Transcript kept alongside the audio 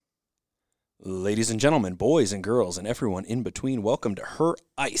Ladies and gentlemen, boys and girls, and everyone in between, welcome to Her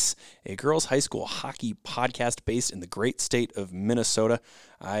Ice, a girls' high school hockey podcast based in the great state of Minnesota.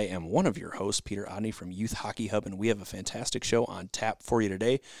 I am one of your hosts, Peter Odney from Youth Hockey Hub, and we have a fantastic show on tap for you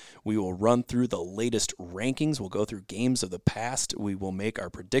today. We will run through the latest rankings. We'll go through games of the past. We will make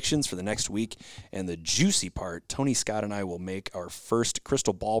our predictions for the next week. And the juicy part, Tony Scott and I will make our first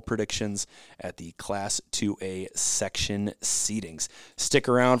crystal ball predictions at the Class 2A section seedings. Stick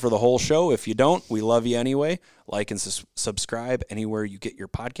around for the whole show. If you don't, we love you anyway. Like and subscribe anywhere you get your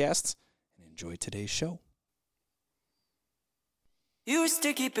podcasts. And enjoy today's show. Used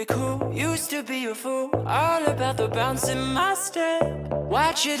to keep it cool, used to be a fool, all about the bounce in my step.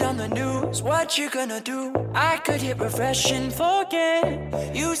 Watch it on the news, what you gonna do? I could hit refresh and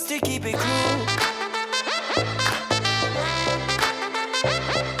forget. Used to keep it cool.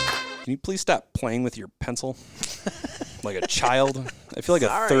 Can you please stop playing with your pencil like a child? I feel like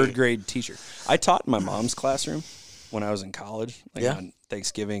a third grade teacher. I taught in my mom's classroom when I was in college, on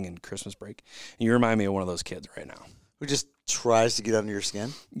Thanksgiving and Christmas break. And you remind me of one of those kids right now. Who just tries to get under your skin?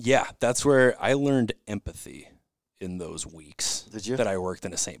 Yeah, that's where I learned empathy in those weeks. Did you? That I worked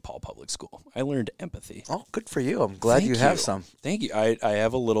in a St. Paul public school. I learned empathy. Oh, good for you. I'm glad you have some. Thank you. I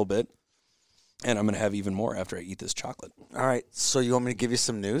have a little bit, and I'm going to have even more after I eat this chocolate. All right, so you want me to give you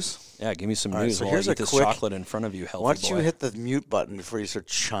some news? Yeah, give me some All news right, so while here's I a eat this quick- chocolate in front of you, healthy Why don't you boy. hit the mute button before you start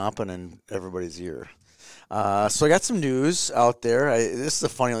chomping in everybody's ear? So I got some news out there. This is a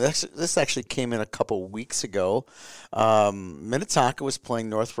funny one. This actually came in a couple weeks ago. Minnetonka was playing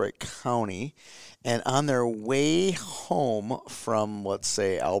North Wright County, and on their way home from, let's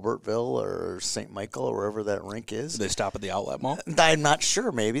say, Albertville or St. Michael or wherever that rink is. Did they stop at the outlet mall? I'm not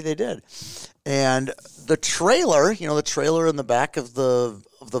sure. Maybe they did. And the trailer, the trailer in the back of the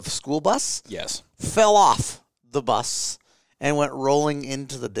school bus, Yes. fell off the bus and went rolling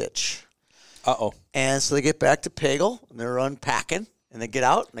into the ditch. Uh-oh. And so they get back to Pagel, and they're unpacking, and they get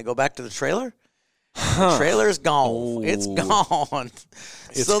out, and they go back to the trailer. The trailer's gone. Oh. It's gone.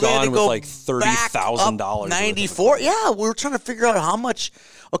 It's So they had to gone with go like $30,000. back up worth of 94. Yeah, we were trying to figure out how much.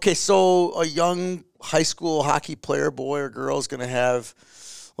 Okay, so a young high school hockey player, boy or girl, is going to have,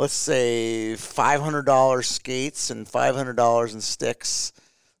 let's say, $500 skates and $500 in sticks.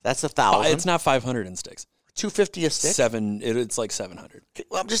 That's $1,000. It's not 500 in sticks. $250 a stick. It's like 700.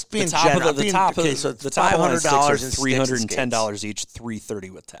 Well, I'm just being The top general. of the top okay, so it's the top line sticks are $500 in $310 each,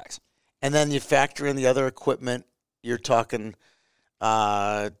 $330 with tax. And then you factor in the other equipment, you're talking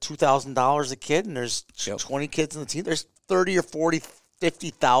 $2,000 a kid, and there's 20 kids in the team. There's $30,000 or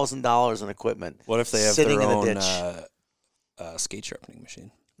 $50,000 in equipment. What if they have sitting their in a own ditch? skate sharpening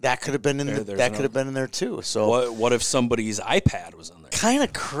machine? That could have been in there too. So What if somebody's iPad was in there? kind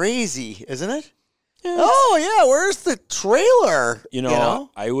of crazy, isn't it? Oh yeah, where's the trailer?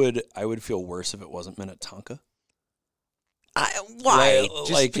 I would feel worse if it wasn't Minnetonka. Why? Like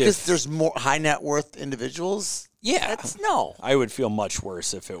Just because if- there's more high net worth individuals? Yeah. No. I would feel much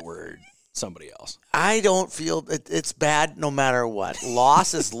worse if it were somebody else. I don't feel it's bad no matter what.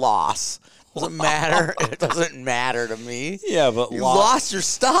 Loss is loss. Doesn't matter. It doesn't matter to me. Yeah, but You lost your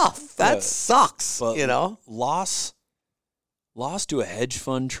stuff. That Yeah, sucks. but loss to a hedge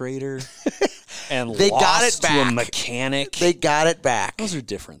fund trader and They loss got it to a back. mecanic. They got it back. Those are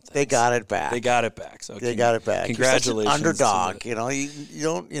different things. They got it back. They got it back. So They got it back. Congratulations. You're such an to underdog. the- You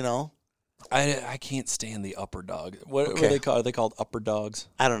don't. I can't stand the upper dog. What are Okay. they called? Are they called upper dogs?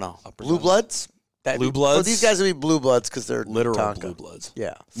 I don't know. Upper Blue dog. Bloods. Blue Bloods? For these guys would be blue bloods because they're Literal Minnetonka. blue bloods.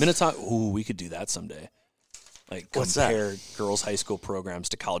 Yeah. Minnetonka. Ooh, we could do that someday. Like What's that? compare girls' high school programs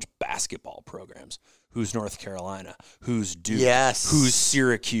to college basketball programs. Who's North Carolina? Who's Duke? Yes. Who's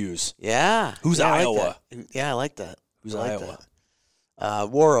Syracuse? Yeah. Who's Yeah, I Iowa? like that. Yeah, I like that. Who's I like Iowa?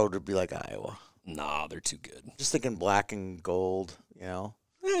 that. Warroad would be like Iowa. Nah, they're too good. Just thinking black and gold. I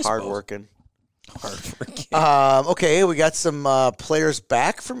Hard suppose. working. Hard working. Okay, we got some players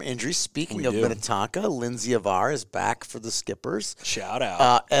back from injury. Speaking We of do. Minnetonka, Lindsay Avar is back for the Skippers. Shout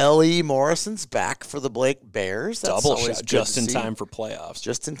out. Ellie Morrison's back for the Blake Bears. That's Double always shot. good Just to in see. time for playoffs.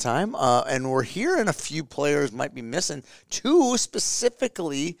 Just in time. And we're hearing a few players might be missing. Two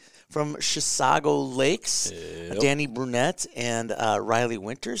specifically from Chisago Lakes. Danny Brunette and Riley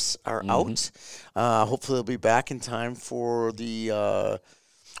Winters are out. Hopefully they'll be back in time for the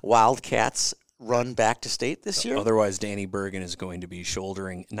Wildcats run back to state this year. Otherwise, Danny Bergen is going to be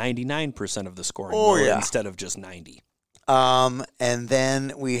shouldering 99% of the scoring Oh, load yeah. instead of just 90. And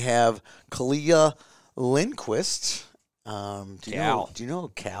then we have Kalia Lindquist. Do you know who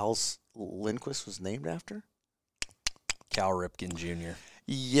Cal's Lindquist was named after? Cal Ripken Jr.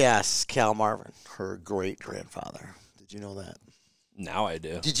 Yes, Cal Marvin, her great grandfather. Did you know that? Now I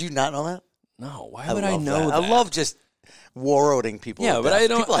do. Did you not know that? No, why would I love know that? I love just war-roading people. Yeah, to but death. I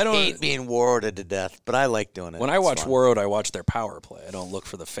don't- People I don't- hate being war-roaded to death, but I like doing it. When I It's watch fun. War Road, I watch their power play. I don't look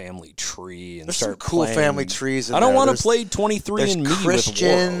for the family tree and There's some start cool playing. family trees in I don't there. want to There's- play 23 There's and me with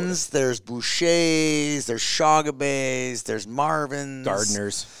Christians, there's Bouchers, there's Shagabays, there's Marvins.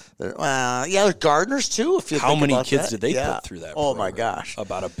 Gardeners. Yeah, there's gardeners too. If you How think many about kids that. did they Yeah. put through that? Oh my program? gosh.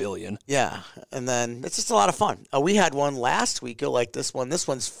 About 1 billion. Yeah, and then it's just a lot of fun. We had one last week. You'll like this one. This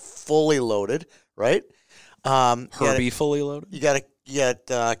one's fully loaded, right? Herbie fully loaded. You got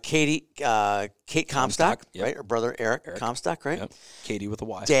Kate Comstock, Yep. right? Her brother Eric Comstock, right? Yep. Katie with a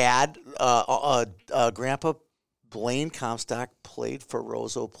Y. Dad, Grandpa Blaine Comstock played for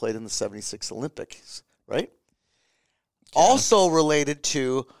Roseau, played in the '76 Olympics, right? Also related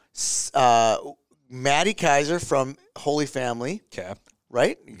to Maddie Kaiser from Holy Family, Okay.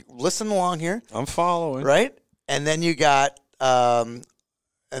 right? Listen along here, I'm following. right? And then you got, and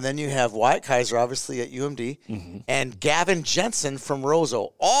then you have Wyatt Kaiser, obviously at UMD, Mm-hmm. and Gavin Jensen from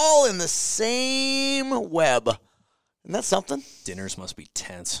Roseau, all in the same web. Isn't that something? Dinners must be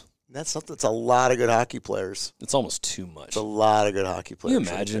tense. That's something. It's a lot of good hockey players. It's almost too much. It's a lot of good hockey Can you players.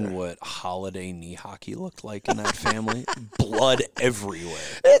 right imagine there. what holiday knee hockey looked like in that family? Blood everywhere.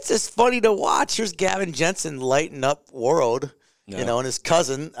 It's just funny to watch. Here's Gavin Jensen lighting up Warroad, Yeah. and his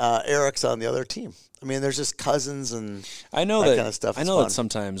cousin Eric's on the other team. I mean, there's just cousins and I know that that kind of stuff I is know fun. that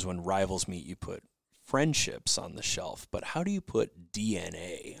sometimes when rivals meet, you put friendships on the shelf. But how do you put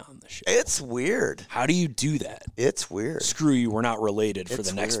DNA on the shelf? it's weird. How do you do that? It's weird. Screw you, we're not related for It's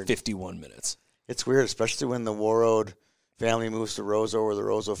the next weird. 51 minutes. It's weird, especially when the Warroad family moves to Roseau or the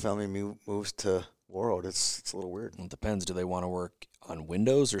Roseau family moves to Warroad. It's a little weird. It depends. Do they want to work on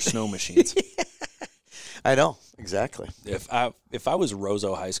windows or snow machines? I know exactly. If I was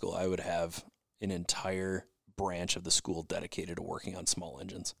Roseau High School, I would have an entire branch of the school dedicated to working on small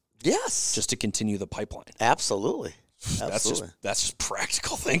engines, Yes, just to continue the pipeline. absolutely. That's just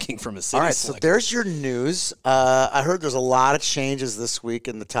practical thinking from a city. All right, so selector. there's your news. I heard there's a lot of changes this week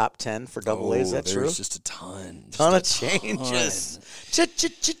in the top 10 for Double A. Is that true? There's just a ton. Ton of Just a changes. ton.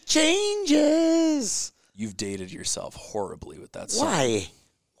 Changes. You've dated yourself horribly with that song. Why?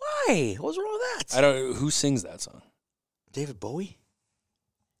 Why? What's wrong with that? I don't. Who sings that song? David Bowie?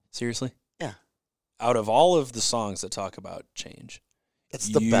 Seriously? Yeah. Out of all of the songs that talk about change, It's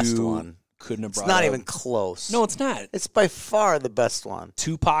the best you one. Couldn't have It's brought not up- even close. No, it's not. It's by far the best one.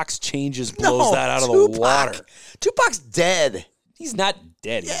 Tupac's changes blows that out of the Tupac. water. Tupac's dead. He's not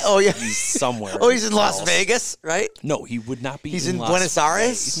dead. Yeah, oh, yeah. He's somewhere. Oh, he's in Las else. Vegas, right? No, he would not be. He's in Las Buenos Vegas.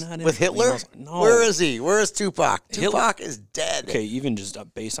 Aires He's not in with Hitler? No. Where is he? Where is Tupac? Hitler- Tupac is dead. Okay, even just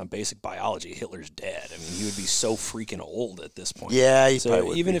based on basic biology, Hitler's dead. I mean, he would be so freaking old at this point. Yeah, he So probably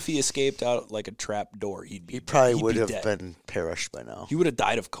would even be. if he escaped out like a trap door, He probably would have dead. been perished by now. He would have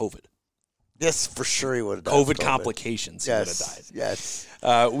died of COVID. Yes, for sure he would have died. COVID of complications. He would have died. Yes.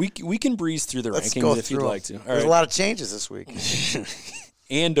 Yes. We can breeze through the Let's rankings go if you'd through 'em. like to. All There's right. a lot of changes this week.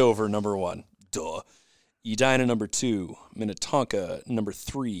 Andover, number 1. Duh. Edina, number 2. Minnetonka, number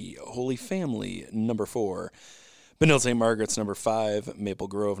 3. Holy Family, number 4. Benilde St. Margaret's, number 5. Maple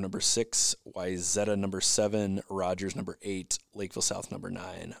Grove, number 6. Wayzata, number 7. Rogers, number 8. Lakeville South, number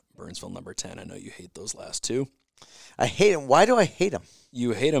 9. Burnsville, number 10. I know you hate those last two. I hate him. Why do I hate him?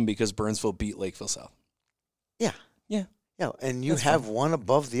 You hate them because Burnsville beat Lakeville South. Yeah. Yeah. Yeah, and you That's have fine. one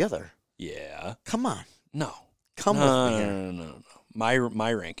above the other. Yeah. Come on. No. Come no, with me no, here. no, no, no. My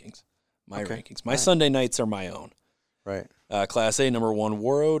rankings. My Okay. rankings. My Sunday nights are my own. Right. Class A, number 1,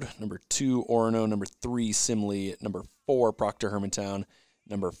 Warroad. Number 2, Orono. Number 3, Simley. Number 4, Proctor Hermantown.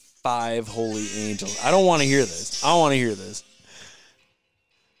 Number 5, Holy Angels. I don't want to hear this. I don't want to hear this.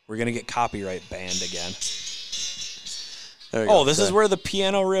 We're going to get copyright banned again. There you Oh, go. this is where the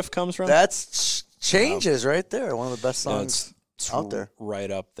piano riff comes from? That's changes right there. One of the best No, songs it's out there. right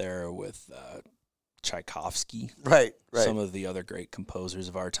up there with Tchaikovsky. Right. Right. Some of the other great composers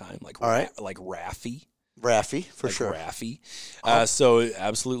of our time, like All right. like Raffi. Raffi, for Like sure. Raffi. So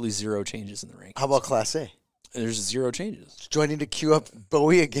absolutely zero changes in the rank. How about Class A? There's 0 changes. Do I need to queue up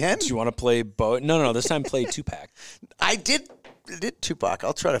Bowie again? Do you want to play No. This time play Tupac. I did Tupac.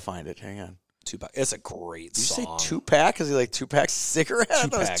 I'll try to find it. Hang on. Tupac. It's a great Did you song. say Tupac? Is he like Tupac's cigarette? I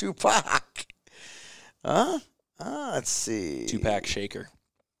thought it was Tupac. Huh? Let's see. Tupac Shaker.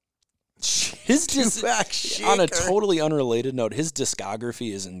 His Tupac on a Shaker. totally unrelated note, his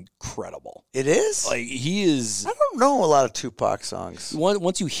discography is incredible. It is? Like he is. I don't know a lot of Tupac songs.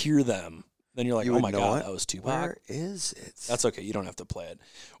 Once you hear them, then you're like, You oh would my know god, it? that was Tupac. Where is it? That's okay. You don't have to play it.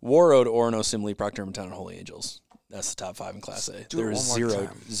 Warroad, Orono, Simley, Proctor Hermantown, and Holy Angels. That's the top 5 in Class A. do it There's one more zero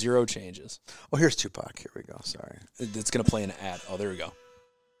time. zero changes. Oh, here's Tupac. Here we go. Sorry. It's going to play an ad. Oh, there we go.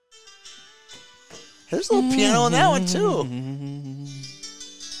 There's a little piano in that one, too.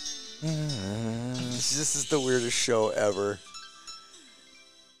 This is the weirdest show ever.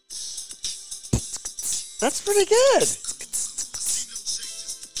 That's pretty good.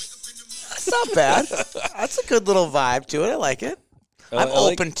 That's not bad. That's a good little vibe to it. I like it. I'm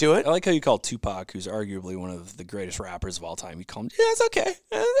open to it. I like how you call Tupac, who's arguably one of the greatest rappers of all time. You call him, yeah, it's okay.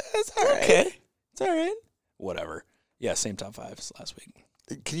 It's all right. Okay. It's all right. Whatever. Yeah, same top 5 as last week.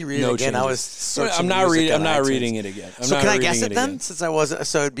 Can you read it again? Changes. I was searching. I'm not reading it again. So can I guess it then? Since I wasn't,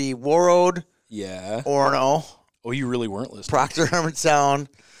 so it'd be Warroad, Yeah. Orono, Oh, you really weren't listening. Proctor Hermantown,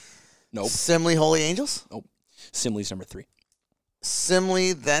 Nope. Simley, Holy Angels, Nope. Simley's number 3.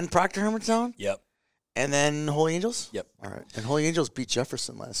 Simley, then Proctor Hermantown, Yep. and then Holy Angels. Yep. All right, and Holy Angels beat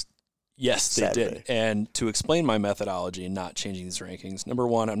Jefferson last. Yes, they Saturday. did. And to explain my methodology in not changing these rankings, number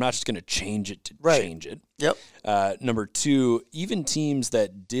 1, I'm not just going to change it to change it. Yep. Number 2, even teams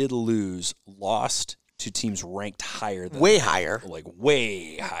that did lose lost to teams ranked higher than Way them. higher. Like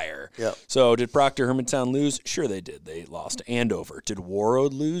way higher. Yep. So did Proctor Hermantown lose? Sure they did. They lost to Andover. Did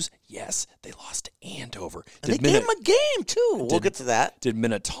Warroad lose? Yes, they lost to Andover. And they gave him a game too. We'll get to that. Did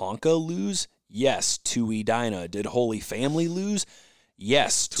Minnetonka lose? Yes, to Edina. Did Holy Family lose?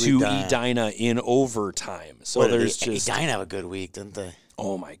 Yes, to Edina in overtime. So there's just Edina have a good week, didn't they?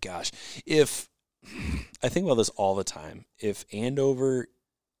 Oh my gosh. If I think about this all the time, if Andover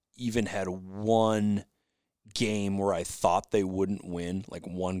even had one game where I thought they wouldn't win, like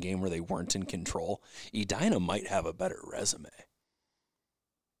one game where they weren't in control, Edina might have a better resume.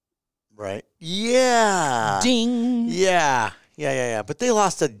 Right. Yeah. Ding. Yeah. But they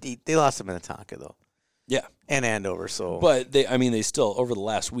lost to Minnetonka though. Yeah. And Andover, so But they still over the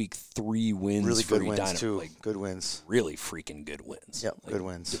last week 3 wins really for good Edina. wins too. Like Good wins. really freaking good wins. Yep, Like good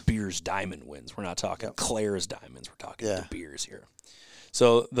wins. De Beers Diamond wins. We're not talking Claire's Diamonds. We're talking Yeah. De Beers here.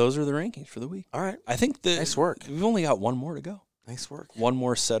 So those are the rankings for the week. All right. I think Nice work. We've only got one more to go. Nice work. One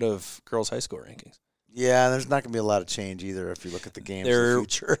more set of girls' high school rankings. Yeah, there's not going to be a lot of change either if you look at the games in There the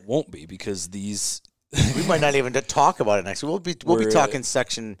future. won't be because these. We might not even talk about it next week. We'll be We're, talking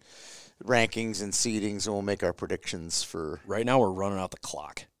section rankings and seedings, and we'll make our predictions for. Right now, we're running out the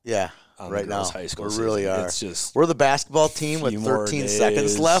clock. Yeah, on right the now girls' high school we really season. are. It's just We're the basketball team with few more 13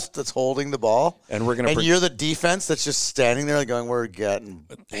 seconds days. left that's holding the ball, and we're gonna and you're the defense that's just standing there going, "We're getting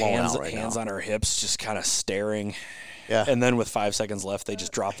blown out right hands now." on our hips, just kind of staring. Yeah, And then with 5 seconds left, they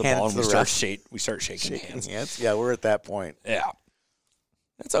just drop the Hand ball it and to we the start ref. we start shaking hands. Yeah, we're at that point. Yeah,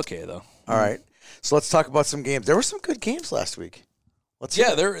 that's okay though. All right, so let's talk about some games. There were some good games last week.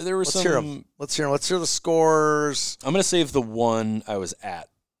 Yeah, there were Let's some. hear them. Let's hear them. Let's hear the scores. I'm gonna save the one I was at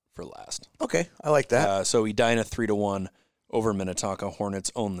for last. Okay, I like that. So Edina 3-1 over Minnetonka.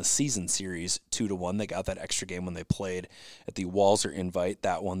 Hornets own the season series 2-1. They got that extra game when they played at the Walser Invite.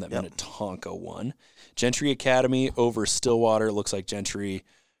 That one that Minnetonka won. Gentry Academy over Stillwater. Looks like Gentry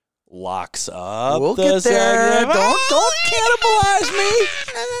locks up. We'll the get there. second- Don't cannibalize me.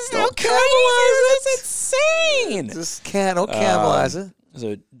 Don't cannibalize it. That's insane. Just don't cannibalize it.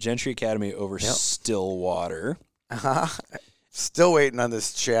 So Gentry Academy over Stillwater. Still waiting on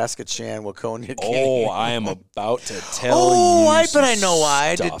this Chaska Chan Waconia game. Oh, I am about to tell you. Oh, I bet I know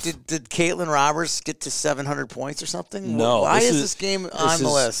why. stuff. Did Caitlin Roberts get to 700 points or something? No. Why is this game on the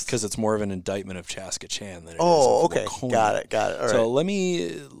list? Because it's more of an indictment of Chaska Chan than it is Oh, of okay. Waconia. Got it. All right. So let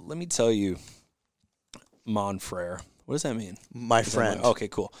me tell you, Monfrere. What does that mean? My friend. Okay,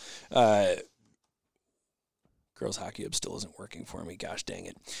 cool. Girls hockey hub still isn't working for me. Gosh dang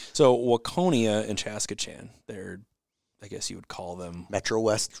it. So Waconia and Chaska Chan, they're, I guess you would call them. Metro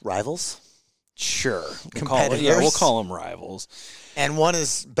West rivals. Sure. Competitors. We'll call them rivals. And one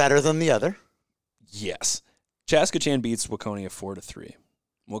is better than the other. Yes. Chaska Chan beats Waconia 4-3.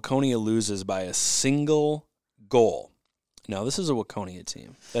 Waconia loses by a single goal. Now, this is a Waconia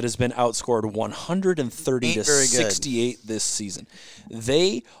team that has been outscored 130-68 this season.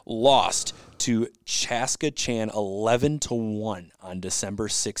 They lost to Chaska Chan 11-1 on December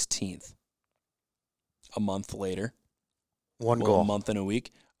 16th. A month later. One goal. A month and a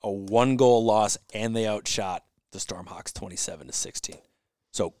week. A 1-goal loss, and they outshot the Stormhawks 27-16.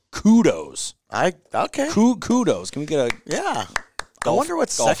 So kudos. Okay. Kudos. Can we get a Yeah. I wonder what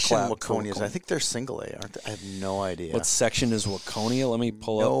section Waconia is. I think they're single A, aren't they? I have no idea. What section is Waconia? Let me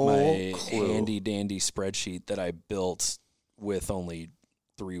pull up my handy-dandy spreadsheet that I built with only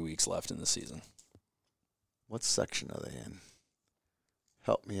 3 weeks left in the season. What section are they in?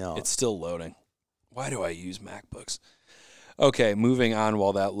 Help me out. It's still loading. Why do I use MacBooks? Okay, moving on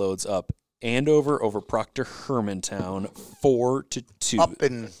while that loads up. Andover over Proctor Hermantown,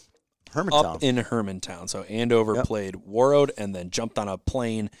 4-2. Hermantown. Up in Hermantown. So Andover played Warroad and then jumped on a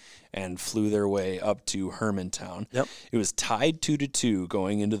plane and flew their way up to Hermantown. Yep. It was tied 2-2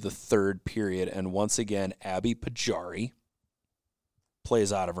 going into the third period, and once again, Abby Pajari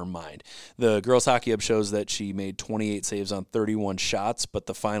plays out of her mind. The Girls Hockey Hub shows that she made 28 saves on 31 shots, but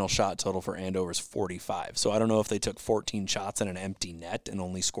the final shot total for Andover is 45. So I don't know if they took 14 shots in an empty net and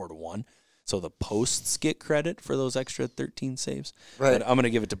only scored 1. So the posts get credit for those extra 13 saves. Right. But I'm going to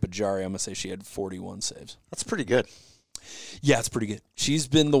give it to Pajari. I'm going to say she had 41 saves. That's pretty good. Yeah, it's pretty good. She's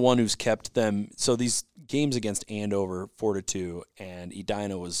been the one who's kept them. So these games against Andover, 4-2, and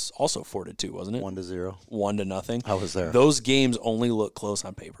Edina was also 4-2, wasn't it? 1-0. 1-0. I was there. Those games only look close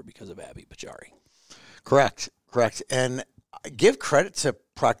on paper because of Abby Pajari. Correct. And give credit to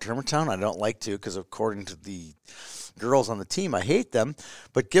Proctor Hermantown. I don't like to because according to the girls on the team, I hate them.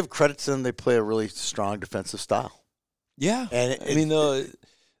 But give credit to them. They play a really strong defensive style. Yeah. And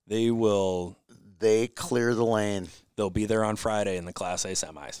they will. They clear the lane. They'll be there on Friday in the Class A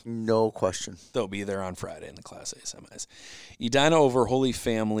semis. No question. They'll be there on Friday in the Class A semis. Edina over Holy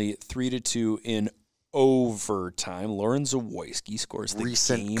Family, 3-2 in overtime. Lauren Zawoyski scores the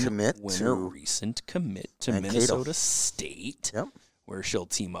recent game commit winner. Recent commit to Mankato. Minnesota State, Yep. where she'll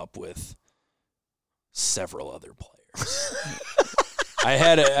team up with several other players. I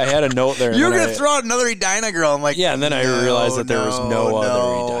had a note there. You're going to throw out another Edina girl. I'm like, yeah, and then I realized that there was no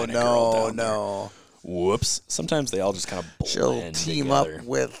other Edina girl down there. Whoops. Sometimes they all just kind of blend She'll team together. up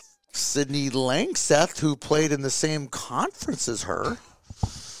with Sydney Langseth, who played in the same conference as her.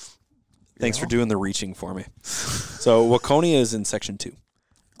 Thanks for doing the reaching for me. So Waconia is in Section 2.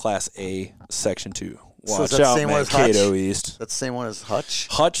 Class A, Section 2. Watch out, Mankato East. That's the same one as Hutch?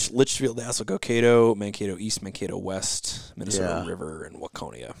 Hutch, Litchfield, Dassel, Cato, Mankato East, Mankato West, Minnesota River, and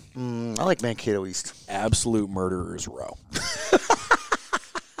Waconia. I like Mankato East. Absolute murderer's row.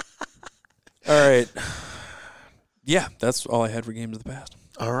 All right. Yeah, that's all I had for games of the past.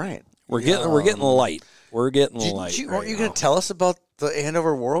 All right. We're getting light. We're getting light. Weren't you going to tell us about the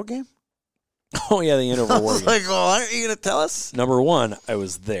Andover World game? Oh, yeah, the Andover War game. Like, well, aren't you going to tell us? Number one, I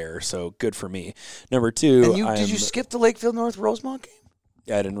was there, so good for me. Number two, and did you skip the Lakefield North Rosemont game?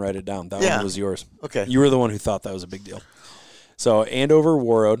 Yeah, I didn't write it down. That one was yours. Okay. You were the one who thought that was a big deal. So Andover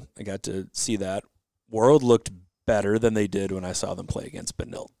Warroad, I got to see that. Warroad looked better than they did when I saw them play against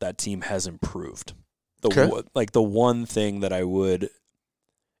Benilde. That team has improved. The one thing that I would,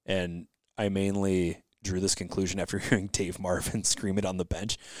 and I mainly drew this conclusion after hearing Dave Marvin scream it on the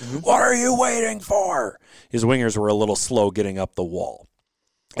bench. Mm-hmm. What are you waiting for? His wingers were a little slow getting up the wall.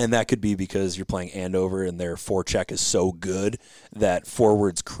 And that could be because you're playing Andover and their forecheck is so good that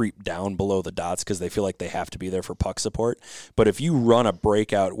forwards creep down below the dots because they feel like they have to be there for puck support. But if you run a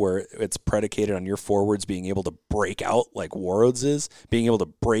breakout where it's predicated on your forwards being able to break out like Warroad's is, being able to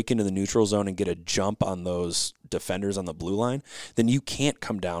break into the neutral zone and get a jump on those defenders on the blue line, then you can't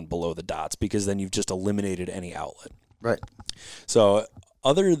come down below the dots because then you've just eliminated any outlet. Right. So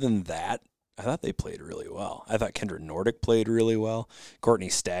other than that, I thought they played really well. I thought Kendra Nordic played really well. Courtney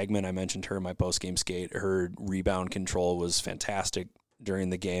Stagman, I mentioned her in my post-game skate. Her rebound control was fantastic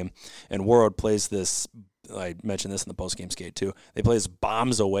during the game. And Warroad plays this, I mentioned this in the post-game skate too, they play this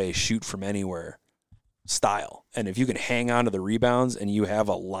bombs away, shoot from anywhere style. And if you can hang on to the rebounds and you have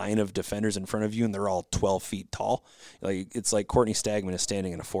a line of defenders in front of you and they're all 12 feet tall, it's like Courtney Stagman is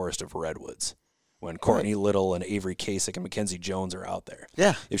standing in a forest of redwoods when Courtney Little and Avery Kasich and Mackenzie Jones are out there.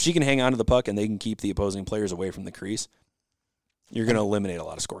 Yeah. If she can hang on to the puck and they can keep the opposing players away from the crease, you're going to eliminate a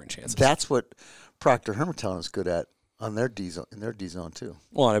lot of scoring chances. That's what Proctor Hermantown is good at on their D zone, in their D zone too.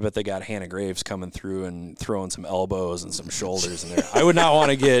 Well, and I bet they got Hannah Graves coming through and throwing some elbows and some shoulders in there. I would not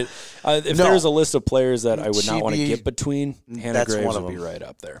want to get if there was a list of players that I would not want to get between, Hannah Graves would be right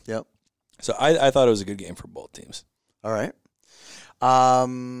up there. Yep. So I thought it was a good game for both teams. All right.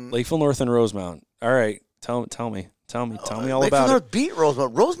 Lakefield North and Rosemount. All right, tell me all Lakefield about North it. beat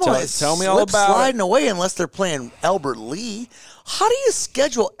Rosemount. Rosemount is tell me all about sliding it. away unless they're playing Albert Lee. How do you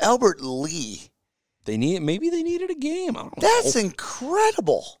schedule Albert Lee? Maybe they needed a game. I don't know. That's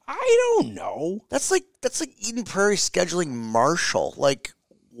incredible. I don't know. That's like Eden Prairie scheduling Marshall. Like,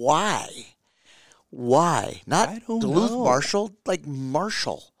 why? Not I don't Duluth know. Marshall, like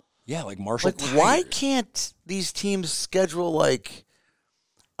Marshall. Yeah, like Marshall. Like, why can't these teams schedule like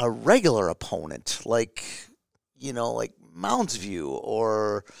a regular opponent, like Mounds View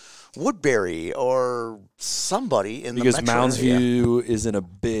or Woodbury or somebody in the metro Mounds area? View is in a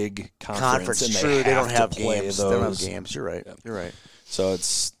big conference. And True, they don't have play games. those. They don't have games. You're right. Yep. You're right. So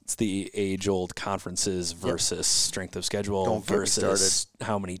it's the age-old conferences versus strength of schedule Don't get me versus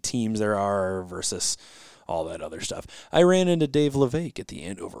how many teams there are versus all that other stuff. I ran into Dave LeVake at the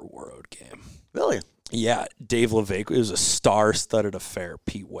Andover Warroad game. Really? Yeah, Dave LeVake. It was a star-studded affair.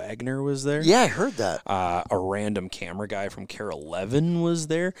 Pete Wagner was there. Yeah, I heard that. A random camera guy from Carol Levin was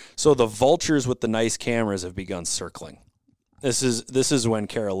there. So the vultures with the nice cameras have begun circling. This is when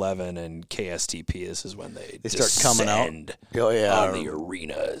Carol Levin and KSTP. This is when they start coming out. On the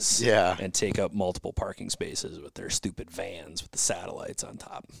arenas. Yeah, and take up multiple parking spaces with their stupid vans with the satellites on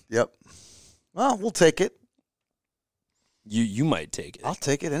top. Yep. Well, we'll take it. You might take it. I'll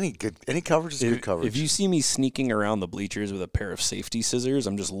take it. Any coverage is good coverage. If you see me sneaking around the bleachers with a pair of safety scissors,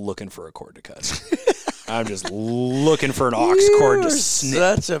 I'm just looking for a cord to cut. I'm just looking for an aux cord to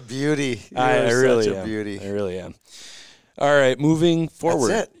snip. Such a beauty. I really such am. a beauty. I really am. All right, moving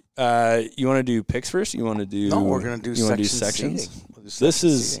forward. That's it. You want to do picks first? You want to do? No, we're going to do sections. We'll do this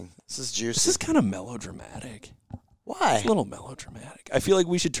is juicy. This is kind of melodramatic. Why? It's a little melodramatic. I feel like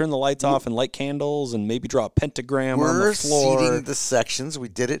we should turn the lights off and light candles and maybe draw a pentagram on the floor. We're seating the sections. We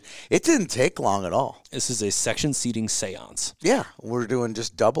did it. It didn't take long at all. This is a section seating seance. Yeah, we're doing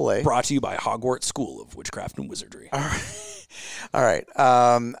just double A. Brought to you by Hogwarts School of Witchcraft and Wizardry. All right.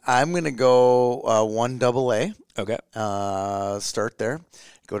 I'm going to go one double A. Okay. Start there.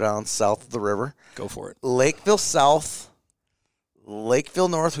 Go down south of the river. Go for it. Lakeville South, Lakeville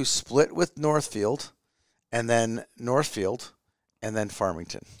North, who split with Northfield, and then Northfield, and then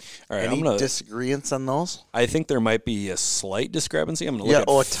Farmington. All right. Any disagreements on those? I think there might be a slight discrepancy. I'm going to look at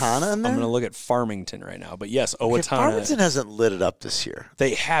Owatonna in there? I'm going to look at Farmington right now. But yes, Owatonna. Okay, Farmington hasn't lit it up this year.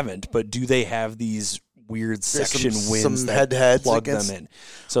 They haven't, but do they have these weird section wins some that head-to-heads plug against, them in?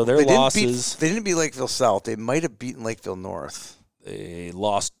 So their losses. They didn't beat Lakeville South. They might have beaten Lakeville North. They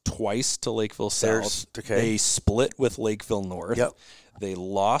lost twice to Lakeville South. Okay. They split with Lakeville North. Yep. They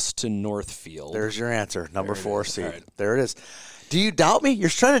lost to Northfield. There's your answer. Number 4 seed. Right. There it is. Do you doubt me? You're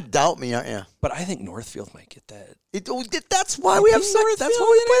trying to doubt me, aren't you? But I think Northfield might get that. That's why we have Northfield. That's why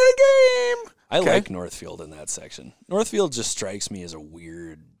we play the game. I like Northfield in that section. Northfield just strikes me as a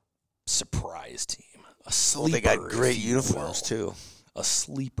weird surprise team. A sleeper. They got great uniforms too. A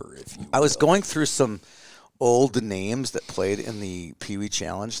sleeper, if you will. I was going through some old names that played in the Pee Wee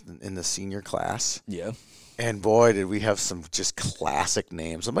Challenge in the senior class. Yeah. And boy, did we have some just classic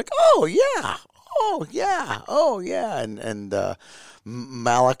names. I'm like, oh yeah, oh yeah, oh yeah, and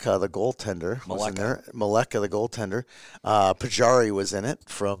Malika the goaltender was in there. Malika the goaltender. Pajari was in it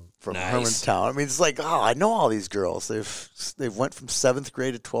from nice. Hermantown. I mean, it's like, oh, I know all these girls. They've went from 7th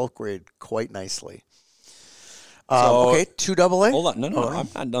grade to 12th grade quite nicely. Okay, 2 double A. Hold on, no, I'm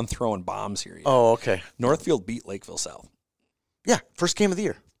not done throwing bombs here yet. Oh, okay. Northfield beat Lakeville South. Yeah, first game of the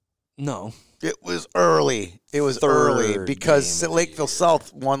year. No. It was early. It was early because Lakeville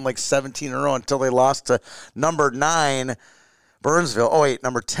South won like 17 in a row until they lost to number 9 Burnsville. Oh, wait,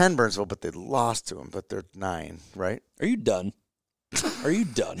 number 10 Burnsville, but they lost to them, but they're 9, right? Are you done? Are you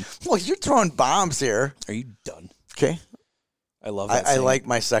done? Well, you're throwing bombs here. Are you done? Okay. I love that. I like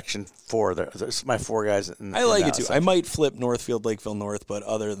my section 4 there. There's my 4 guys. I like it too. Section. I might flip Northfield, Lakeville North, but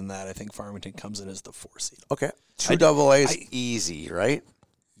other than that, I think Farmington comes in as the 4 seed. Okay. 2 double A is easy, right?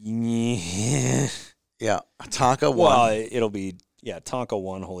 Yeah. Yeah. Tonka 1. Well, it'll be, Tonka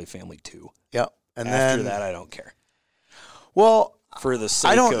 1, Holy Family 2. Yep. And after that, I don't care. Well, for the sake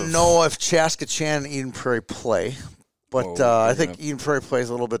I don't know if Chaskatchan and Eden Prairie play, but I think Eden Prairie plays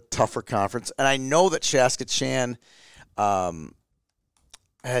a little bit tougher conference. And I know that Chaskatchan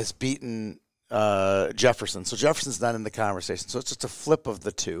has beaten Jefferson. So Jefferson's not in the conversation. So it's just a flip of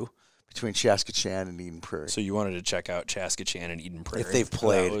the two between Chaskatchan and Eden Prairie. So you wanted to check out Chaskatchan and Eden Prairie. If they've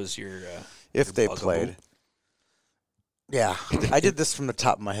played. That was your if they played. Yeah. I did this from the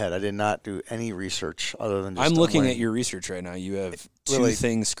top of my head. I did not do any research other than just I'm looking at your research right now. You have two really,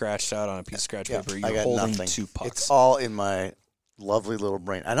 things scratched out on a piece of scratch paper. You're I got holding nothing. 2 pucks. It's all in my lovely little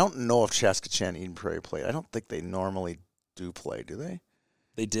brain. I don't know if Chaskatchan and Eden Prairie played. I don't think they normally do play, do they?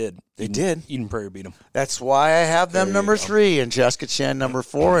 They did. They did. Eden Prairie beat them. That's why I have them number 3 and Chaskatchan number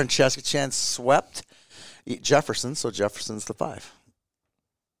 4, and Chaskatchan swept Jefferson, so Jefferson's the 5.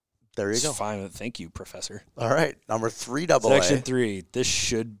 There you go. Fine. Thank you, Professor. All right, number 3 double A. Section 3. This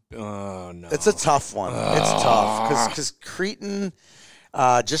should. Oh no. It's a tough one. It's tough because Cretin.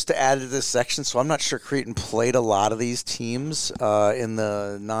 Just to add to this section, so I'm not sure Cretin played a lot of these teams in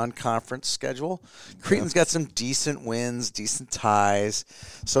the non-conference schedule. Cretin's got some decent wins, decent ties.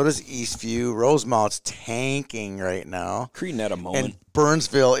 So does Eastview. Rosemount's tanking right now. Cretin had a moment. And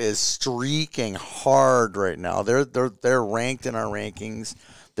Burnsville is streaking hard right now. They're ranked in our rankings.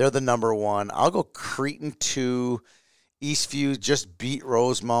 They're the number 1. I'll go Cretin 2. Eastview just beat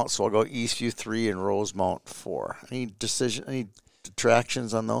Rosemount, so I'll go Eastview 3 and Rosemount 4. Any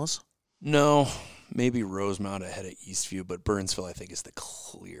detractions on those? No. maybe Rosemount ahead of Eastview, but Burnsville, I think, is the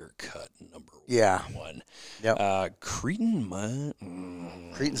clear-cut number one. Yep.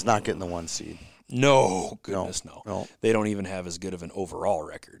 Creighton, Creighton's not getting the 1 seed. no, goodness, no. No. They don't even have as good of an overall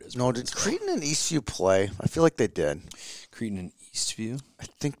record as No, did Burnsville. Creighton and Eastview play? I feel like they did. Creighton and Eastview, I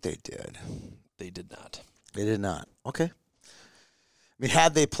think they did. they did not. They did not. Okay. I mean,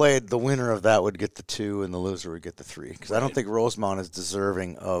 had they played, the winner of that would get the 2 and the loser would get the 3. Because I don't think Rosemount is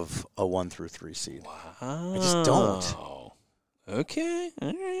deserving of a 1 through 3 seed. I just don't. Okay, all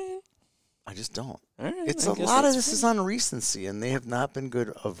right. I just don't. All right, It's I a guess lot of that's this fine. is on recency, and they have not been good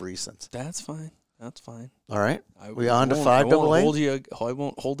of recent. That's fine. That's fine. All right. I We on to won't- 5 I won't AA? hold you. I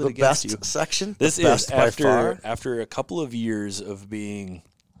won't hold it The against best you. section? This the is best by far. after a couple of years of being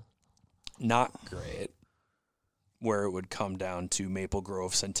not great, where it would come down to Maple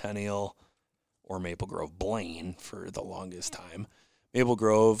Grove Centennial or Maple Grove Blaine for the longest time. Maple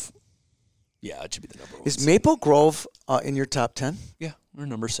Grove, yeah, it should be the number 1. Is Maple Grove in your top 10? Yeah, we're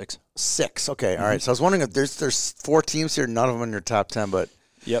number 6. 6. Okay. All right. So I was wondering if there's 4 teams here, none of them in your top 10, but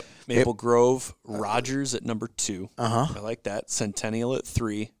Yep. Maple Grove, Rogers at number 2. Uh-huh. I like that. Centennial at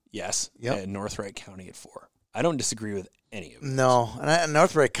 3. Yes. Yep. And North Wright County at 4. I don't disagree with any of it. no. And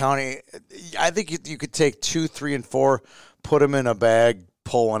North Wright County, I think you could take 2, 3, and 4, put them in a bag,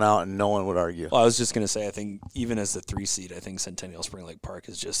 pull one out, and no one would argue. Well, I was just going to say, I think even as the 3 seed, I think Centennial Spring Lake Park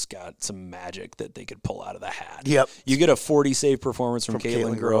has just got some magic that they could pull out of the hat. Yep. You get a 40 save performance from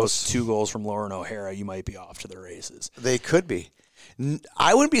Caitlin Caitlin Gross, Gross. 2 goals from Lauren O'Hara, you might be off to the races. They could be.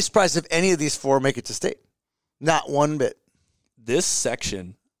 I wouldn't be surprised if any of these 4 make it to state. Not one bit. This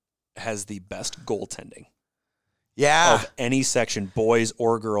section has the best goaltending Yeah. of any section, boys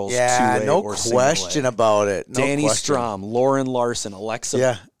or girls, Yeah, 2A no or question single A. about it. No Danny question. Strom, Lauren Larson, Alexa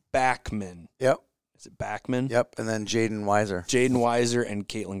Yeah. Backman. Yep. Is it Backman? Yep. And then Jaden Weiser. Jaden Weiser and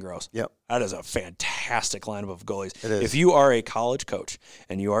Caitlin Gross. Yep. That is a fantastic lineup of goalies. It is. If you are a college coach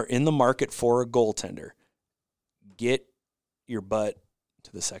and you are in the market for a goaltender, get your butt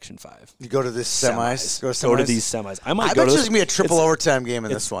to the Section 5. You go to this semis. Go to these semis. I might I go bet to there's going to be a triple it's- overtime game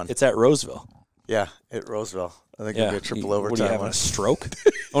in this one. It's at Roseville. Yeah, at Roseville. I think Yeah. it'll be a triple What are you overtime having, one. a stroke?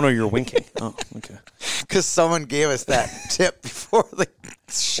 Oh, no, you're winking. Oh, okay. Because someone gave us that tip before the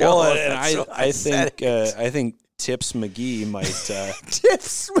show. Well, and So I said think it. I think Tips McGee might.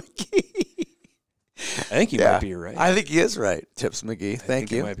 Tips McGee. I think he might be right. I think he is right. Tips McGee. I Thank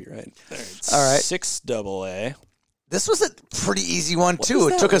think you. He might be right. All right. 6 AA. This was a pretty easy one, What too. was It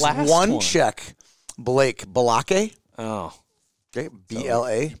that took us last one one? check. Blake Balake. Oh, Okay,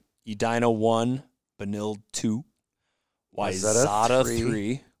 BLA. Edina 1, Benilde 2, Wayzata Wayzata 3.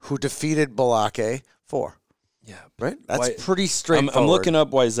 3. Who defeated Balake 4. Yeah, Right? That's Why- pretty straightforward. I'm looking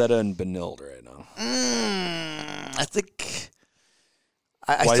up Wayzata and Benilde right now. I think.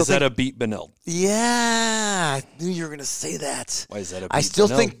 I still think. Wayzata beat Benilde. Yeah, I knew you were going to say that. Wayzata beat I still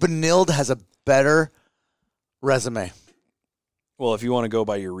Benilde. think Benilde has a better resume. Well, if you want to go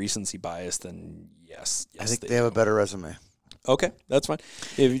by your recency bias, then yes. I think they have a better resume. Okay, that's fine.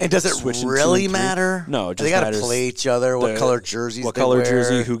 If And does it switch in 2 really and 3 matter? No, it just they got to matters play each other. What the- color jerseys? what they color wear.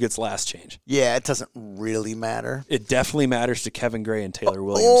 jersey, who gets last change. Yeah, it doesn't really matter. It definitely matters to Kevin Gray and Taylor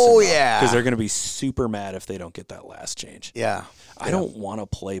Williamson. Oh, yeah. Because they're going to be super mad if they don't get that last change. Yeah, I don't want to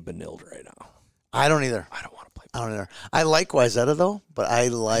play Benilde right now. I don't either. I don't want to play I don't either. I like Wayzata though, but I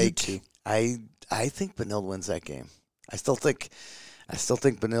like. too. I think Benilde wins that game. I still think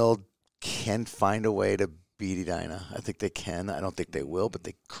Benilde can find a way to beat Edina. I think they can. I don't think they will, but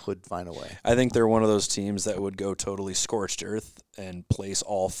they could find a way. I think they're one of those teams that would go totally scorched earth and place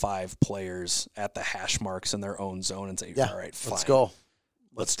all 5 players at the hash marks in their own zone and say, Yeah, all right, fine. let's go.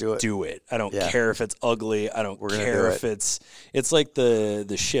 Let's do it. Do it. I don't Yeah. care if it's ugly. I don't We're gonna care do if it's like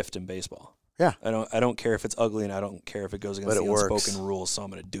the shift in baseball. Yeah. I don't care if it's ugly, and I don't care if it goes against But the it works. unspoken rules, so I'm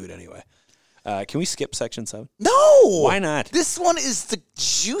going to do it anyway. Can we skip section 7? No. Why not? This one is the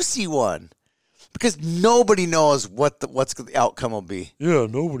juicy one because nobody knows what's the outcome will be. Yeah,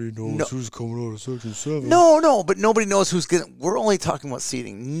 nobody knows No. who's coming out of Section 7. No, but nobody knows who's going. We're only talking about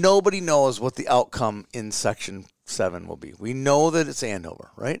seeding. Nobody knows what the outcome in Section 7 will be. We know that it's Andover,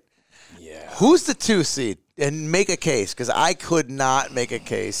 right? Yeah. Who's the 2 seed? And make a case, because I could not make a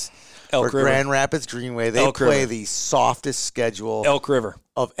case Elk for River. Grand Rapids Greenway. They Elk play River. the softest schedule Elk River.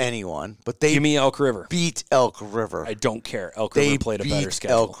 of anyone, but they Give me Elk River. beat Elk River. I don't care. Elk They River played a better beat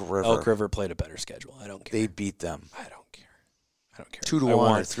schedule. Elk River. Elk River played a better schedule. I don't care. They beat them. I don't care. 2-1 I or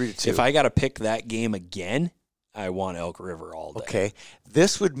want- 3-2. If I got to pick that game again, I want Elk River all day. Okay.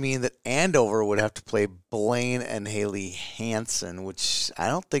 This would mean that Andover would have to play Blaine and Haley Hansen, which I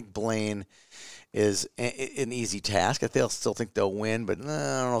don't think Blaine is an easy task. They'll still think they'll win, but I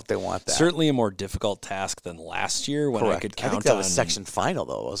don't know if they want that. Certainly a more difficult task than last year when Correct. I could count I think that on was section final,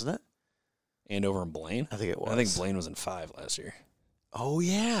 though, wasn't it? Andover and Blaine. I think it was. I think Blaine was in 5 last year. Oh,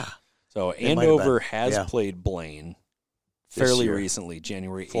 yeah. So It might have Andover been. has Yeah. played Blaine This fairly year. recently,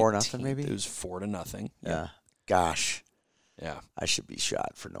 January 18th. 4-0 maybe? It was 4-0. Yeah. Gosh. Yeah. I should be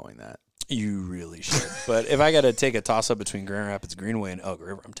shot for knowing that. You really should. But if I got to take a toss-up between Grand Rapids Greenway and Elk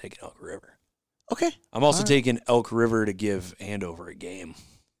River, I'm taking Elk River. Okay. I'm also All right. taking Elk River to give Andover a game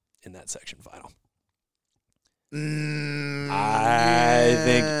in that section final. I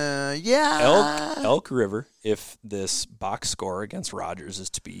think yeah. Elk River, if this box score against Rogers is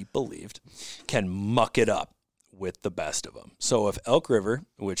to be believed, can muck it up with the best of them. So if Elk River,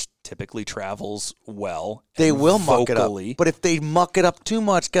 which typically travels well, They and will muck it up. vocally, But if they muck it up too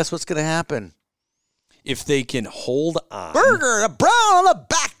much, guess what's going to happen? if they can hold on, Burger, a brown on the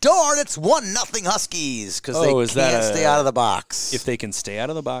back door, and it's 1-0 Huskies because is they that can't a- stay out of the box. if they can stay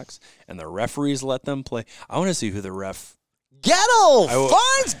out of the box and the referees let them play, I want to see who the ref. Gettle I will-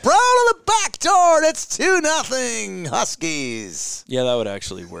 finds Brown on the back door, and it's 2-0 Huskies. Yeah, that would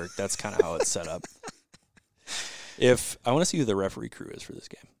actually work. That's kind of how it's set up. If I want to see who the referee crew is for this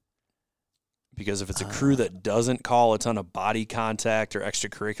game. Because if it's a crew that doesn't call a ton of body contact or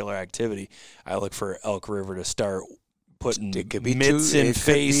extracurricular activity, I look for Elk River to start putting It could be mitts two- in it could be-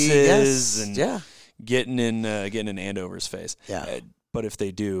 faces yes, and yeah. getting in Andover's face. Yeah. But if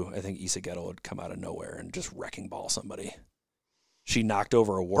they do, I think Isa Gettle would come out of nowhere and just wrecking ball somebody. She knocked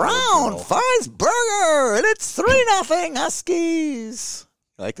over a Warrior Brown girl. finds Burger, and it's 3-0 Huskies.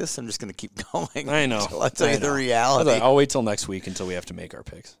 You like this? I'm just going to keep going. I know. Until I tell I you the know. reality. I'll wait till next week until we have to make our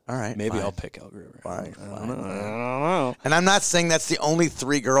picks. All right. Maybe fine. I'll pick Elk River. Fine, I fine, don't know. And I'm not saying that's the only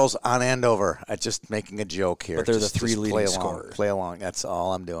 3 girls on Andover. I'm just making a joke here. But they're the Just 3 leading play along, scorers. Play along. That's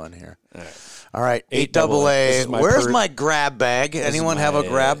all I'm doing here. All right. All right. 8AA. 8AA. This is my Where's my grab bag? This is Anyone have a my-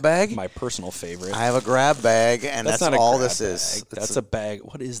 grab bag? My personal favorite. I have a grab bag, and that's not a all grab this is. bag. That's a bag.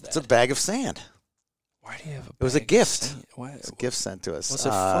 What is that? It's a bag of sand. Why do you have a bag? It was a of gift. sand? Why? It's a gift sent to us. What's it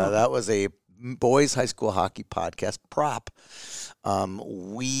from? That was a boys high school hockey podcast prop.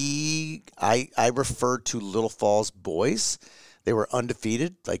 I referred to Little Falls boys. They were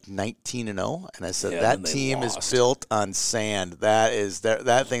undefeated, like 19-0, and I said Yeah, that then they team is lost. built on sand.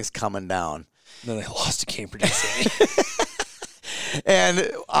 That thing's coming down. Then they lost to Cambridge City. And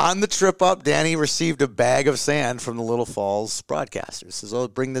on the trip up, Danny received a bag of sand from the Little Falls broadcasters. Says, "Oh,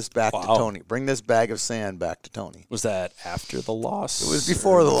 bring this back to Wow. Tony. Bring this bag of sand back to Tony." Was that after the loss? It was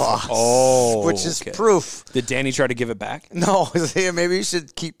before the loss. Oh, which is okay. proof. Did Danny try to give it back? No, maybe you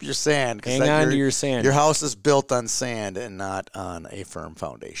should keep your sand. 'cause Hang on to your sand. Your house is built on sand and not on a firm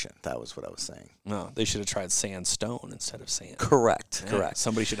foundation. That was what I was saying. No, they should have tried sandstone instead of sand. Correct. Yeah, Correct.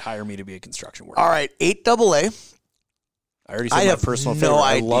 Somebody should hire me to be a construction worker. All right, 8AA. I already said I my have personal no favorite.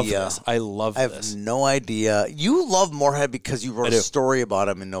 I love idea. this. I love I have this. no idea. You love Moorhead because you I wrote a do. story about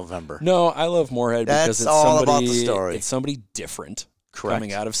him in November. No, I love Moorhead because That's it's all somebody. about the story. It's somebody different Correct.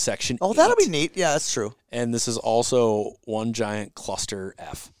 coming out of Section. Oh, that'll 8. be neat. Yeah, that's true. And this is also one giant cluster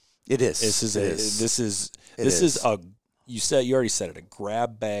F. It is. This is It a. is. This is. It This is is. a. You already said it. A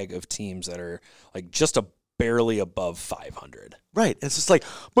grab bag of teams that are like just a barely above 500. Right. It's just like,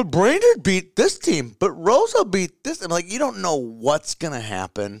 but Brainerd beat this team, but Rosa beat this. I'm like, you don't know what's going to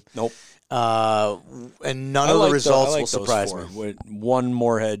happen. Nope. And none of the results will surprise me. With 1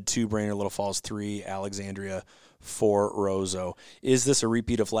 Moorhead, 2 Brainerd Little Falls, 3 Alexandria, 4 Roseau. Is this a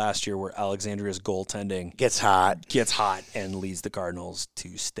repeat of last year where Alexandria's goaltending Gets hot. gets hot and leads the Cardinals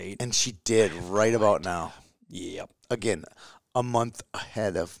to state? And she did right about now. Yep. Again, a month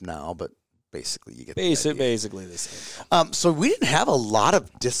ahead of now, but basically you get the idea. Basically the same. So we didn't have a lot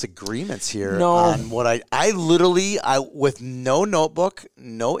of disagreements here No. on what I literally with no notebook,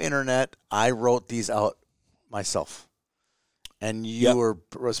 no internet, I wrote these out myself. And you Yep.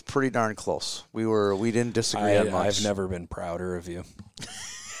 was pretty darn close. We didn't disagree on much. I've never been prouder of you.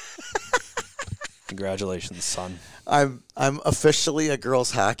 Congratulations, son. I'm officially a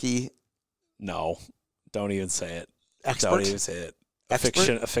girls hockey No, don't even say it. expert. Don't even say it. Expert?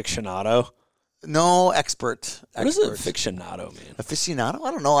 Aficionado. No, expert. What does Expert. aficionado mean? Aficionado?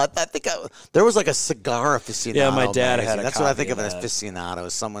 I don't know. I think there was like a cigar aficionado. Yeah, my dad had magazine. a That's what I copy think of of an that. aficionado.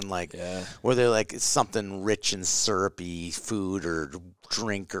 Someone like Yeah. where they're like something rich and syrupy food or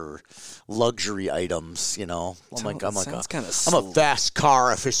drink or luxury items, I'm sounds kinda I'm a fast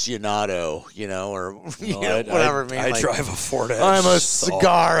car aficionado, or whatever. I drive a Ford Edge. I'm a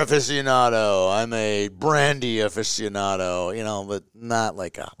cigar aficionado. I'm a brandy aficionado, but not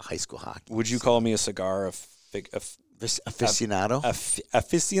like a high school hockey. Would you call me a cigar aficionado?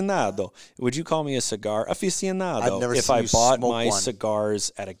 Aficionado. Would you call me a cigar aficionado I've never if seen I you bought smoke my one.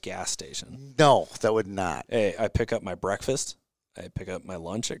 cigars at a gas station? No, that would not. Hey, I pick up my breakfast. I pick up my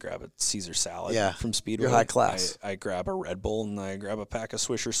lunch. I grab a Caesar salad from Speedway. You're high class. I grab a Red Bull and I grab a pack of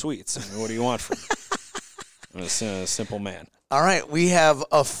Swisher Sweets. I mean, what do you want from me? I'm a simple man. All right, we have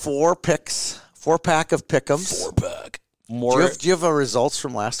a 4-pack of pick'ems. 4-pack. Do you have results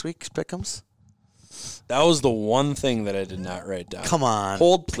from last week's pick'ems? That was the one thing that I did not write down. Come on.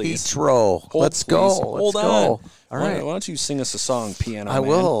 Hold, please. Petro. Let's go. Hold Let's on. go. All right. Why don't you sing us a song, Piano I Man?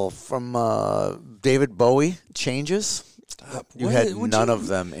 will. From David Bowie, Changes. Stop. You had none of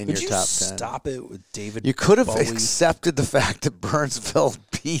them in your top 10. Would you stop it with David You could have Bowie? accepted the fact that Burnsville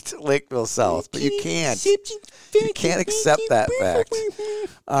beat Lakeville South, but you can't. You can't accept that fact.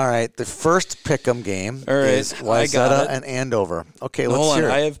 All right, the first pick'em game is Wayzata and Andover. Okay, let's hear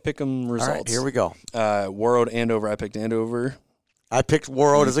it. I have pick'em results. All right, here we go. Warroad, Andover. I picked Andover. I picked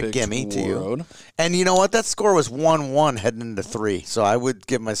Warroad as a picked gimme to you. Warroad. And you know what? That score was 1-1 heading into 3, so I would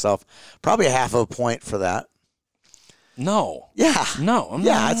give myself probably a half of a point for that. No. Yeah. No.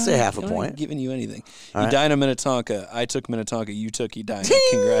 I'd say half a I'm point. not giving you anything. All right. Edina, Minnetonka. I took Minnetonka. You took Edina.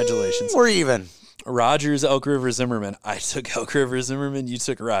 Congratulations. We're even. Rogers, Elk River, Zimmerman. I took Elk River, Zimmerman. You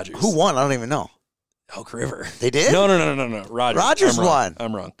took Rogers. Who won? I don't even know. Elk River. They did? No. Rogers won.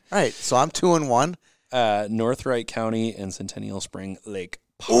 I'm wrong. All right, so I'm 2-1. North Wright County and Centennial Spring Lake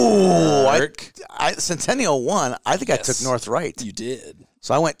Park. Ooh, I Centennial won. I think I took North Wright. You did.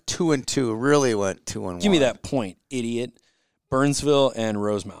 So I went 2-2. Really went 2-1. Give me that point, idiot. Burnsville and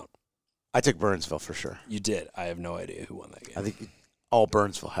Rosemount. I took Burnsville for sure. You did. I have no idea who won that game. I think all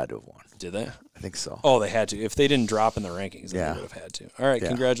Burnsville had to have won. Did they? I think so. Oh, they had to. If they didn't drop in the rankings, then they would have had to. All right,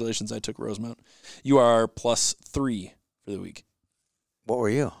 congratulations. I took Rosemount. You are +3 for the week. What were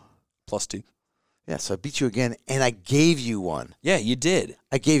you? +2. Yeah, so I beat you again, and I gave you one. Yeah, you did.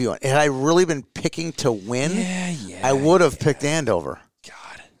 I gave you one. Had I really been picking to win, Yeah. I would have picked Andover.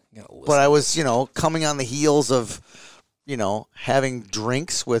 God. But I was, coming on the heels of, having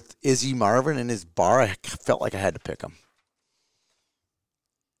drinks with Izzy Marvin in his bar. I felt like I had to pick him.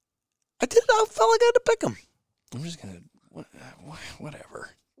 I felt like I had to pick him. I'm just going to, whatever.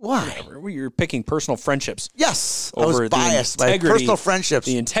 Why? Whatever. You're picking personal friendships. Yes. I Over was biased by personal friendships.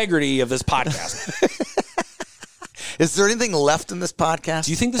 The integrity of this podcast. Is there anything left in this podcast?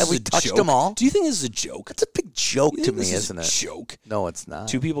 Do you think this Have is we a touched joke? them all? Do you think this is a joke? It's a big joke to me, this isn't it? Joke. No, it's not.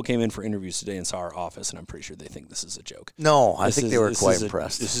 2 people came in for interviews today and saw our office, and I'm pretty sure they think this is a joke. No, I think they were quite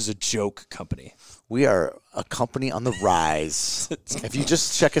impressed. This is a joke company. We are a company on the rise. If you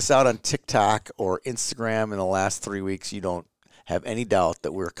just check us out on TikTok or Instagram in the last 3 weeks, you don't have any doubt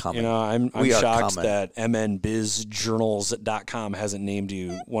that we're coming. I'm We are shocked coming. that mnbizjournals.com hasn't named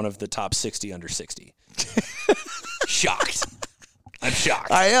you one of the top 60 under 60. Shocked. I'm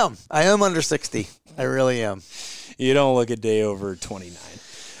shocked. I am under 60. I really am. You don't look a day over 29.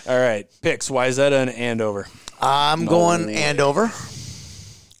 All right, picks Wayzata and Andover. I'm going Andover.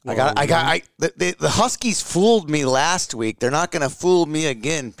 The Huskies fooled me last week. They're not going to fool me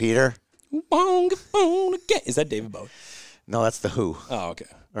again, Peter. Is that David Bowie? No, that's the Who. Oh, okay.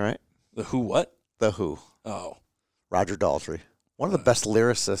 All right. The Who what? The Who. Oh. Roger Daltrey. One of the best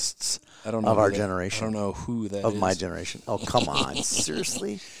lyricists of our generation. I don't know who that is. Of my generation. Oh, come on.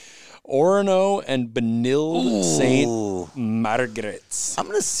 Seriously? Orono and Benilde St. Margaret's. I'm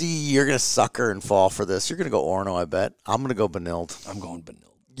going to see you're going to sucker and fall for this. You're going to go Orono, I bet. I'm going to go Benilde. I'm going Benilde.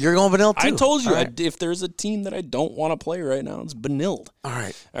 You're going Benilde, too? I told you, right. if there's a team that I don't want to play right now, it's Benilde. All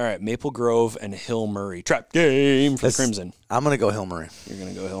right. All right, Maple Grove and Hill Murray. Trap game for Crimson. I'm going to go Hill Murray. You're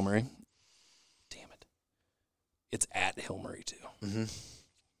going to go Hill Murray? Damn it. It's at Hill Murray, too. Mm-hmm.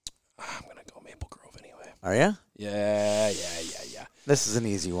 I'm going to go Maple Grove anyway. Are you? Yeah. This is an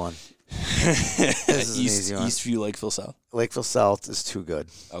easy one. This is an easy one. Eastview, Lakeville South. Lakeville South is too good.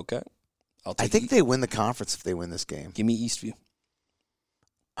 Okay. I think they win the conference if they win this game. Give me Eastview.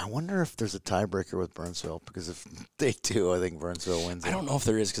 I wonder if there's a tiebreaker with Burnsville, because if they do, I think Burnsville wins. I don't know if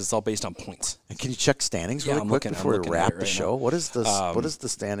there is, because it's all based on points. And can you check standings really quick before we wrap the show? What is this? What does the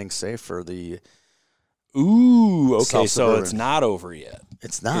standings say for the? Ooh, okay, South so Suburban? It's not over yet.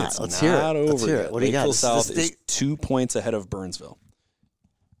 It's not. It's Let's not hear it. over Let's hear yet. it. What do you got? Lakeville South is is 2 points ahead of Burnsville.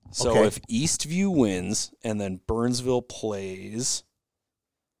 So Okay. if Eastview wins and then Burnsville plays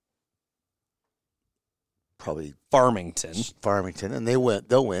probably Farmington. Farmington, and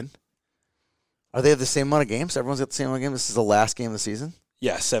they'll win. Are they have the same amount of games? Everyone's got the same amount of games. This is the last game of the season.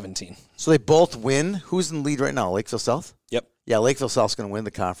 Yeah, 17. So they both win. Who's in the lead right now? Lakeville South? Yep. Yeah, Lakeville South's going to win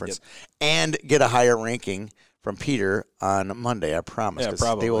the conference and get a higher ranking from Peter on Monday, I promise. Yeah,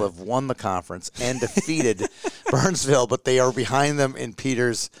 probably. They will have won the conference and defeated Burnsville, but they are behind them in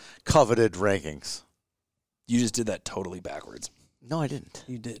Peter's coveted rankings. You just did that totally backwards. No, I didn't.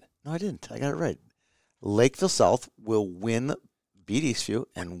 You did. No, I didn't. I got it right. Lakeville South will beat Eastview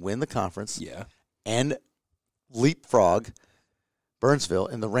and win the conference. Yeah. And leapfrog Burnsville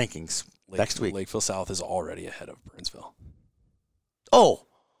in the rankings next week. Lakeville South is already ahead of Burnsville.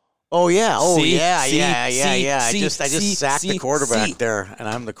 Oh yeah. Oh See? yeah. See? Yeah. See? I just See? sacked See? the quarterback See? there, and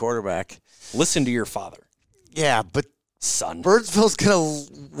I'm the quarterback. Listen to your father, Yeah, but son. Burnsville's gonna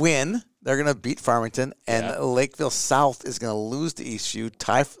win. They're gonna beat Farmington, and Yeah. Lakeville South is gonna lose to Eastview.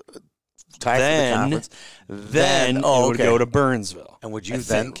 Tie for the Then- conference. Then it would go to Burnsville. And would you I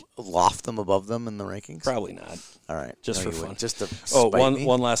then think. loft them above them in the rankings? Probably not. All right, Just No, for you fun. wouldn't. Just to Oh, spite me.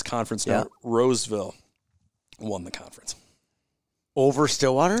 one last conference Yeah. note. Roseville won the conference. Over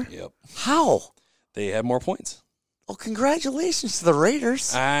Stillwater. Yep. How? They had more points. Well, congratulations to the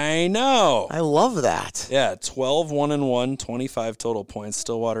Raiders. I know. I love that. Yeah, 12-1-1, 25 total points.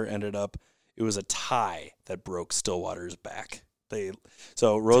 Stillwater ended up, it was a tie that broke Stillwater's back.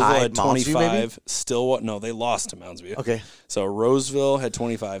 Roseville Tied had Mounds View, 25. No, they lost to Mounds View. Okay. So Roseville had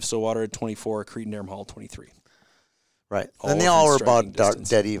 25, Stillwater had 24, Cretin-Derham Hall 23. Right. All Then they all were within striking about distance.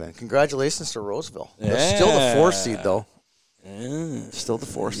 dead even. Congratulations to Roseville. They're still the 4 seed, though. Still the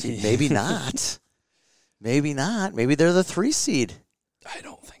 4 seed. Maybe not. Maybe not. Maybe they're the 3 seed. I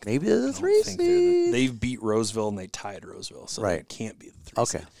don't think. Maybe they're the I don't 3 think seed. they've beat Roseville and they tied Roseville, so Right. they can't be the 3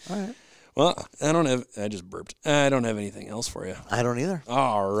 Okay. seed. All right. Well, I just burped. I don't have anything else for you. I don't either.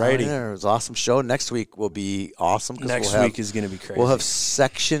 All righty. It was an awesome show. Next week will be awesome. 'Cause Next we'll have, week is going to be crazy. We'll have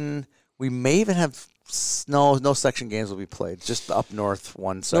section. We may even have no section games will be played. Just up north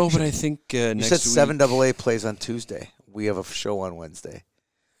one section. No, but I think you next said week. 7AA plays on Tuesday. We have a show on Wednesday.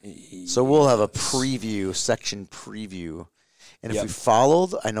 So we'll have a preview, section preview. And if Yep. we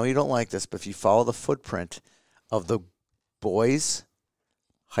followed, I know you don't like this, but if you follow the footprint of the boys'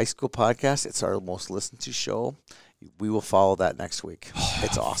 high school podcast, it's our most listened to show. We will follow that next week.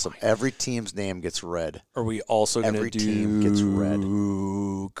 It's awesome. Every team's name gets read. Are we also going to Every do team gets read.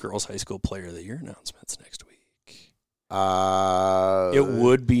 girls' high school player of the year announcements next week? It It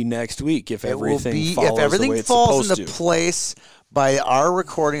would be next week if everything follows if everything the way it's falls supposed into to. place by our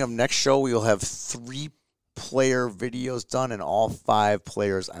recording of next show. We will have 3 player videos done and all 5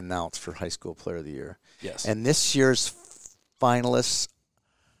 players announced for high school player of the year. Yes. And this year's finalists,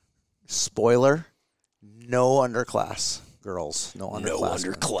 spoiler, no underclass girls, no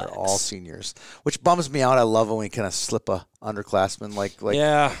underclassmen. underclass. They're all seniors, which bums me out. I love when we kind of slip a underclassman like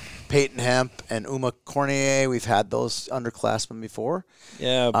yeah, Peyton Hemp and Uma Cornier. We've had those underclassmen before.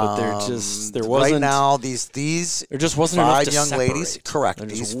 yeah, but there wasn't right now. These there just wasn't enough 5 to young separate. ladies. Correct. There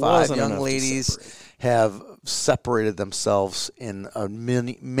These just 5 wasn't young enough to ladies separate. have separated themselves in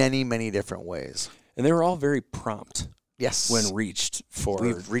many different ways. And they were all very prompt Yes. when reached for.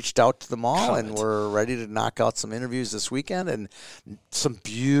 We've reached out to them all, and comment. we're ready to knock out some interviews this weekend, and some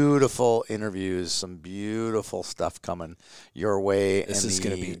beautiful interviews, some beautiful stuff coming your way. This and is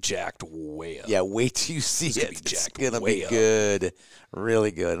going to be jacked way up. yeah, wait till you see It's gonna it. be It's jacked going to way be up. good, really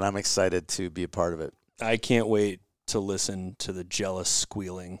good, and I'm excited to be a part of it. I can't wait to listen to the jealous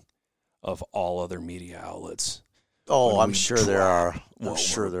squealing of all other media outlets. Oh, When I'm we sure there are. drop I'm what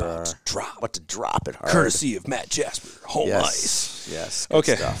sure we're there about are. to drop. About to drop it hard. Courtesy of Matt Jasper, home yes. ice. Yes. Good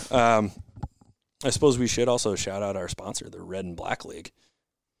Okay. stuff. I suppose we should also shout out our sponsor, the Red and Black League.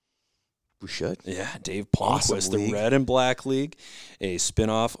 We should. Yeah, Dave Awesome Palmquist, the league. Red and Black League, a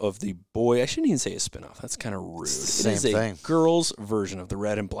spinoff of the I shouldn't even say a spinoff. That's kind of rude. Same it is a thing. girls' version of the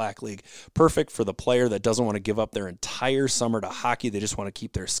Red and Black League. Perfect for the player that doesn't want to give up their entire summer to hockey. They just want to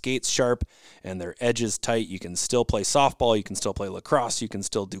keep their skates sharp and their edges tight. You can still play softball. You can still play lacrosse. You can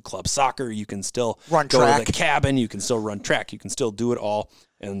still do club soccer. You can still Run go track. to the cabin. You can still run track. You can still do it all.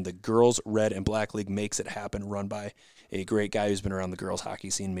 And the Girls Red and Black League makes it happen, run by a great guy who's been around the girls hockey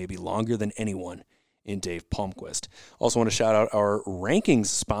scene maybe longer than anyone in Dave Palmquist. Also want to shout out our rankings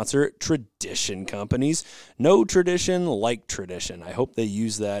sponsor, Tradition Companies. No tradition like tradition. I hope they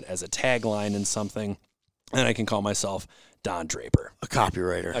use that as a tagline in something, and I can call myself Don Draper. A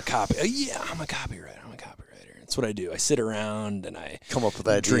copywriter. Yeah, I'm a copywriter. That's what I do. I sit around and I Come up with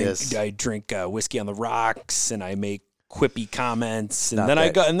ideas. I drink whiskey on the rocks, and I make quippy comments, and not then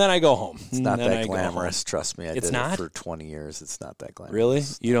that- I go home. It's not that glamorous. Trust me, I It's did not? it for 20 years. It's not that glamorous. Really?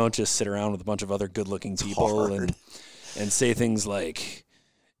 You don't just sit around with a bunch of other good-looking people hard. and say things like,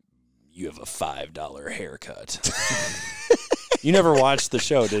 "You have a $5 haircut." You never watched the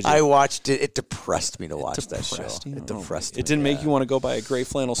show, did you? I watched it. It depressed me to watch that show. you? It depressed me. It didn't make you want to go buy a gray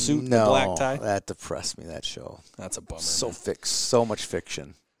flannel suit and a No, black tie? that depressed me. That show. That's a bummer. So man. so much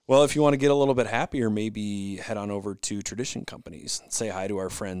fiction. Well, if you want to get a little bit happier, maybe head on over to Tradition Companies and say hi to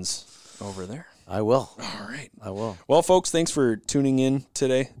our friends over there. I will. All right. I will. Well, folks, thanks for tuning in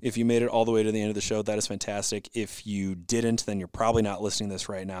today. If you made it all the way to the end of the show, that is fantastic. If you didn't, then you're probably not listening to this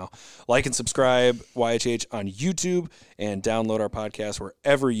right now. Like and subscribe YHH on YouTube and download our podcast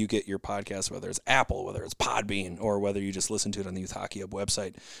wherever you get your podcasts, whether it's Apple, whether it's Podbean, or whether you just listen to it on the Youth Hockey Hub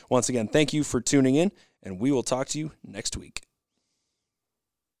website. Once again, thank you for tuning in, and we will talk to you next week.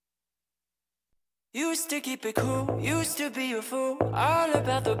 Used to keep it cool, used to be a fool, all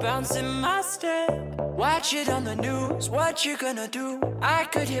about the bounce in my step. Watch it on the news, what you gonna do? I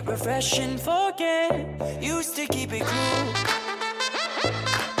could hit refresh and forget. Used to keep it cool.